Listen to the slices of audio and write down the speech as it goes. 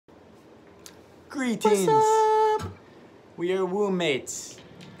Greetings! What's up? We are Wombmates,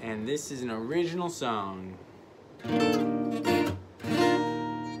 and this is an original song.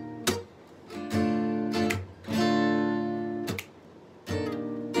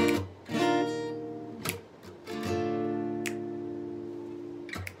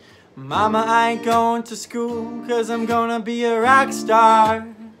 Mama, I ain't going to school 'cause I'm gonna be a rock star.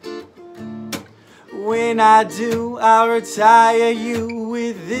 When I do, I'll retire you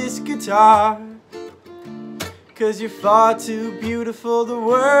with this guitar. 'Cause you're far too beautiful to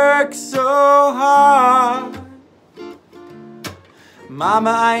work so hard.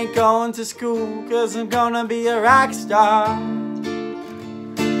 Mama, I ain't going to school 'cause I'm gonna be a rock star.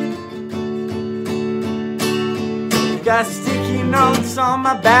 Got sticky notes on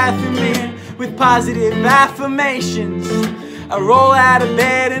my bathroom mirror with positive affirmations. I roll out of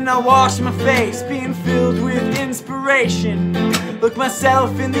bed and I wash my face, being filled with inspiration. Look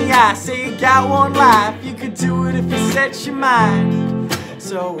myself in the eye, say you got one life, you could do it if you set your mind.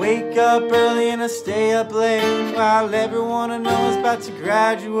 So wake up early and I stay up late while everyone I know is about to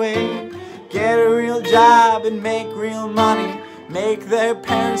graduate. Get a real job and make real money, make their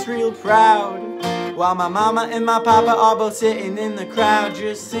parents real proud. While my mama and my papa are both sitting in the crowd,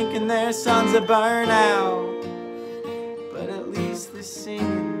 just thinking their sons are burnt out. But at least they're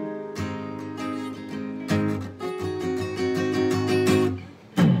singing.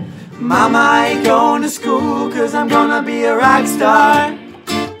 Mama, I ain't going to school 'cause I'm gonna be a rock star.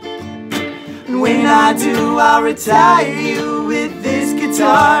 And when I do, I'll retire you with this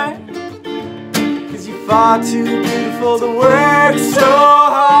guitar. 'Cause you're far too beautiful to work so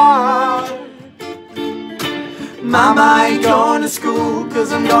hard. Mama, I ain't going to school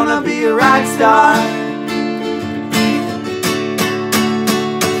 'cause I'm gonna be a rock star.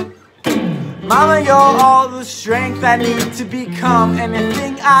 Mama, you're all the strength I need to become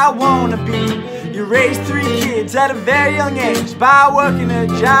anything I wanna be. You raised 3 kids at a very young age by working a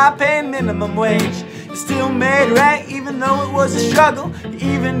job paying minimum wage. You still made rent even though it was a struggle. You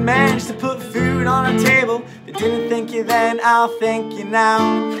even managed to put food on a table. I didn't thank you then, I'll thank you now.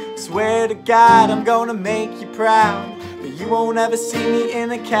 Swear to God I'm gonna make you proud. But you won't ever see me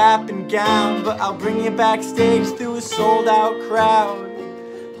in a cap and gown. But I'll bring you backstage through a sold out crowd.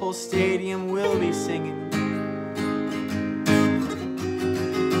 Whole stadium will be singing.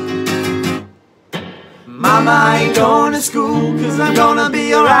 Mama, I ain't going to school 'cause I'm gonna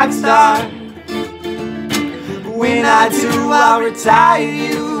be a rock star. When I do, I'll retire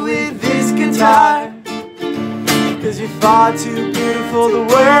you with this guitar. 'Cause you're far too beautiful to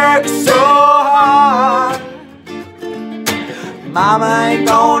work so hard. Mama, I ain't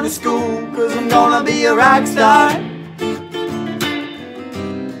going to school 'cause I'm gonna be a rock star.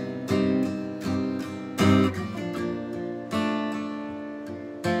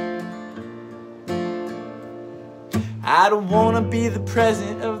 I don't wanna be the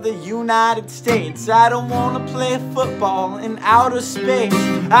president of the United States. I don't wanna play football in outer space.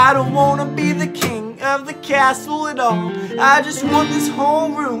 I don't wanna be the king of the castle at all. I just want this whole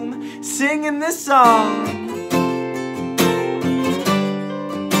room singing this song.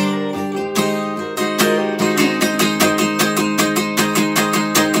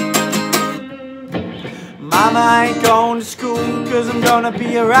 Mama, I ain't going to school 'cause I'm gonna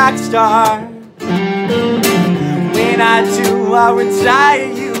be a rock star. When I do, I'll retire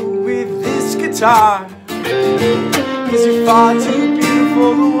you with this guitar. 'Cause you're far too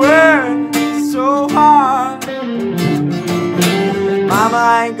beautiful to work so hard. Mama,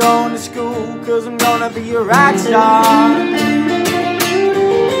 I ain't going to school 'cause I'm gonna be a rock star.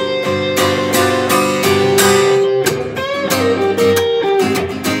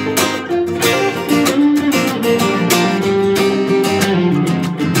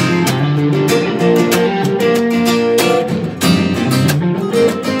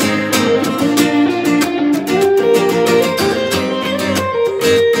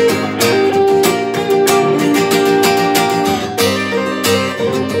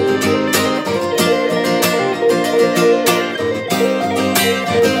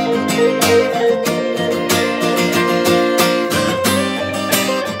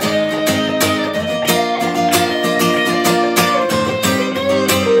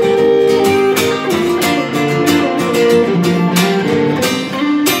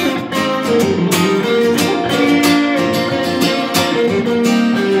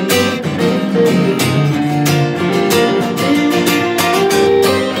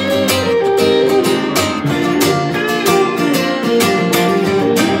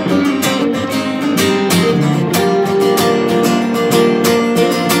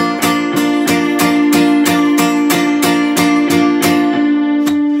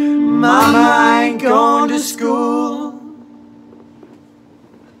 school.